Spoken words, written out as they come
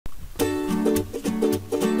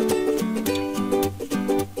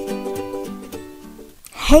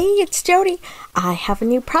Hey, it's Jody. I have a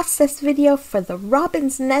new process video for the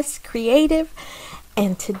Robin's Nest Creative,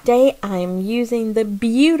 and today I'm using the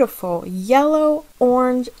beautiful yellow,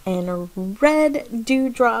 orange, and red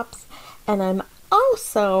dewdrops, and I'm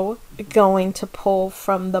also going to pull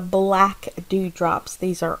from the black dewdrops.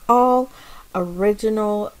 These are all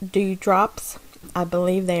original dewdrops. I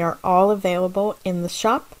believe they are all available in the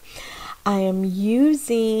shop. I am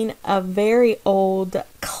using a very old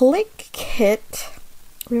Click kit.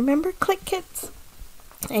 Remember Click kits?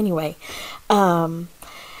 Anyway,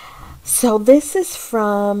 so this is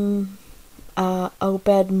from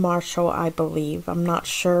Obed Marshall, I believe. I'm not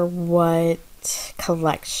sure what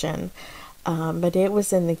collection, but it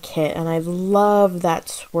was in the kit, and I love that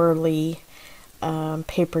swirly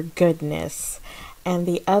paper goodness. And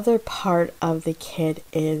the other part of the kit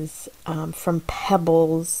is from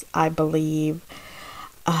Pebbles, I believe.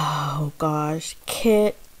 Oh gosh,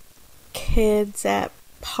 Kids at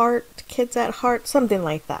Heart, something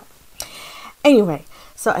like that. Anyway,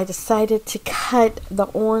 so I decided to cut the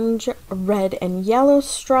orange, red, and yellow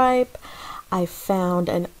stripe. I found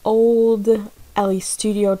an old Elle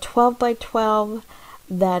Studio 12 by 12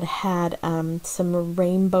 that had some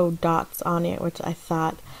rainbow dots on it, which I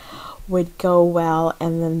thought would go well,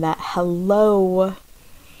 and then that hello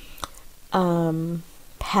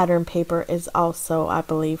pattern paper is also, I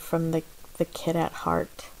believe, from the Kid at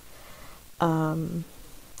Heart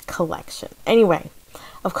collection. Anyway,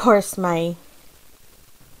 of course my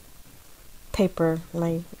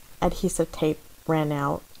adhesive tape ran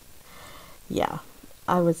out. Yeah,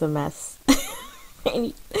 I was a mess.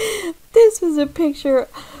 This was a picture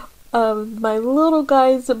of my little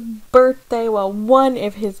guy's birthday. Well, one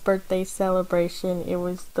of his birthday celebration. It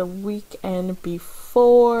was the weekend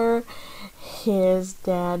before. His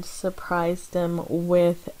dad surprised him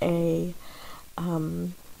with a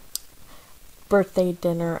birthday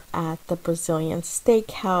dinner at the Brazilian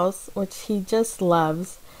steakhouse, which he just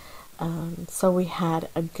loves. So we had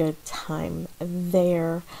a good time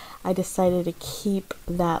there. I decided to keep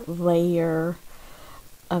that layer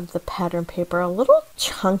of the pattern paper a little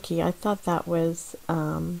chunky. I thought that was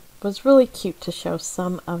really cute to show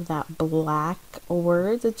some of that black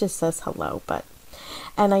words. It just says hello,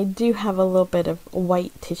 and I do have a little bit of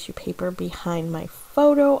white tissue paper behind my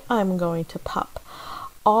photo. I'm going to pop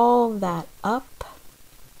all that up,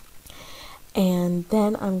 and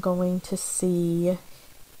then I'm going to see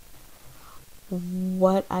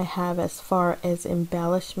what I have as far as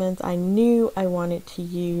embellishments. I knew I wanted to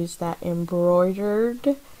use that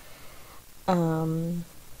embroidered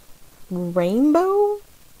rainbow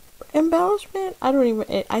embellishment.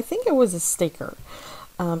 I think it was a sticker,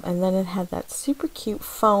 and then it had that super cute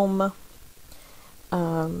foam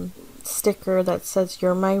sticker that says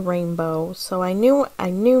 "You're my rainbow." So I knew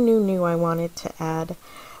I wanted to add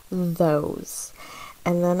those,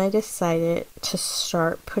 and then I decided to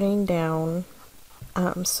start putting down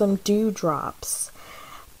some dewdrops.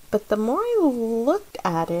 But the more I looked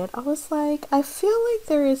at it, I was like, I feel like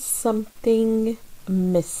there is something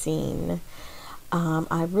missing.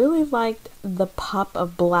 I really liked the pop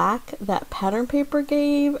of black that pattern paper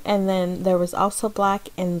gave, and then there was also black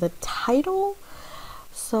in the title.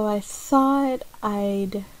 So I thought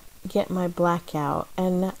I'd get my black out,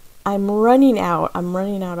 and I'm running out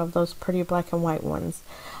of those pretty black and white ones.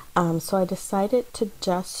 So I decided to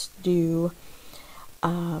just do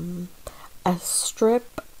a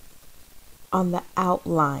strip on the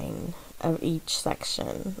outline of each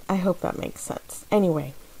section. I hope that makes sense.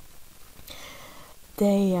 Anyway,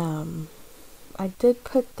 I did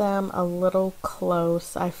put them a little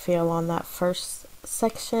close, I feel, on that first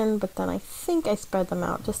section, but then I think I spread them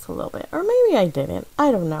out just a little bit, or maybe I didn't.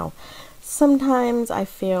 I don't know. Sometimes I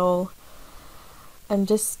feel I'm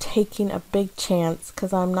just taking a big chance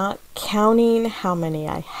because I'm not counting how many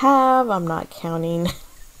I have. I'm not counting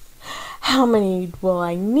how many will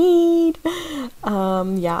I need. Yeah,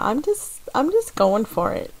 I'm just going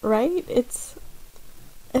for it, right? It's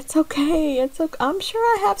okay. I'm sure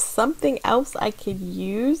I have something else I could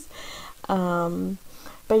use.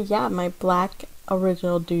 But yeah, my black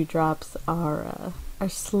original dewdrops are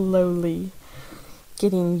slowly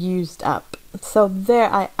getting used up. So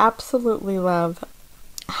there, I absolutely love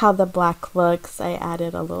how the black looks. I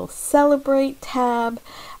added a little celebrate tab,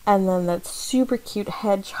 and then that super cute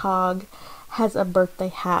hedgehog has a birthday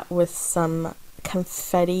hat with some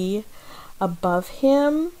confetti above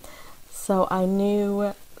him. So I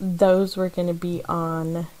knew those were going to be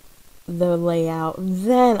on the layout.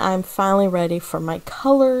 Then I'm finally ready for my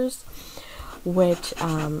colors, which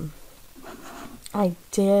I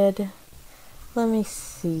did. Let me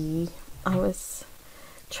see. I was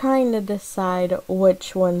trying to decide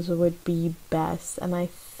which ones would be best, and I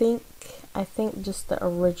think just the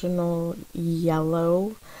original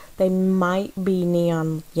yellow. They might be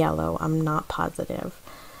neon yellow, I'm not positive.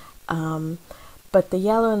 But the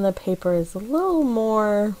yellow in the paper is a little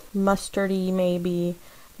more mustardy maybe,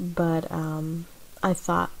 but I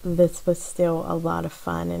thought this was still a lot of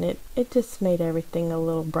fun, and it just made everything a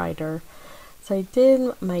little brighter. So I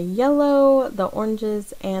did my yellow, the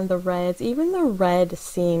oranges, and the reds. Even the red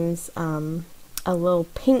seems a little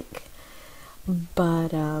pink,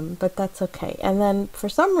 but that's okay. And then for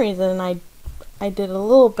some reason I did a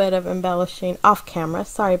little bit of embellishing off camera.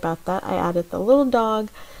 Sorry about that. I added the little dog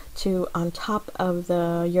to on top of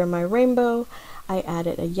the You're My Rainbow. I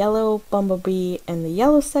added a yellow bumblebee in the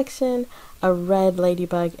yellow section, a red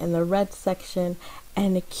ladybug in the red section,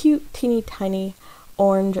 and a cute teeny tiny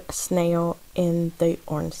orange snail in the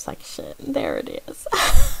orange section. There it is.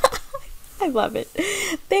 I love it.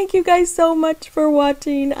 Thank you guys so much for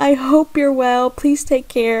watching. I hope you're well. Please take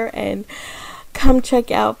care and come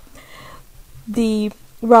check out the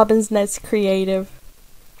Robin's Nest Creative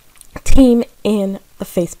team in the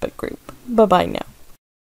Facebook group. Bye-bye now.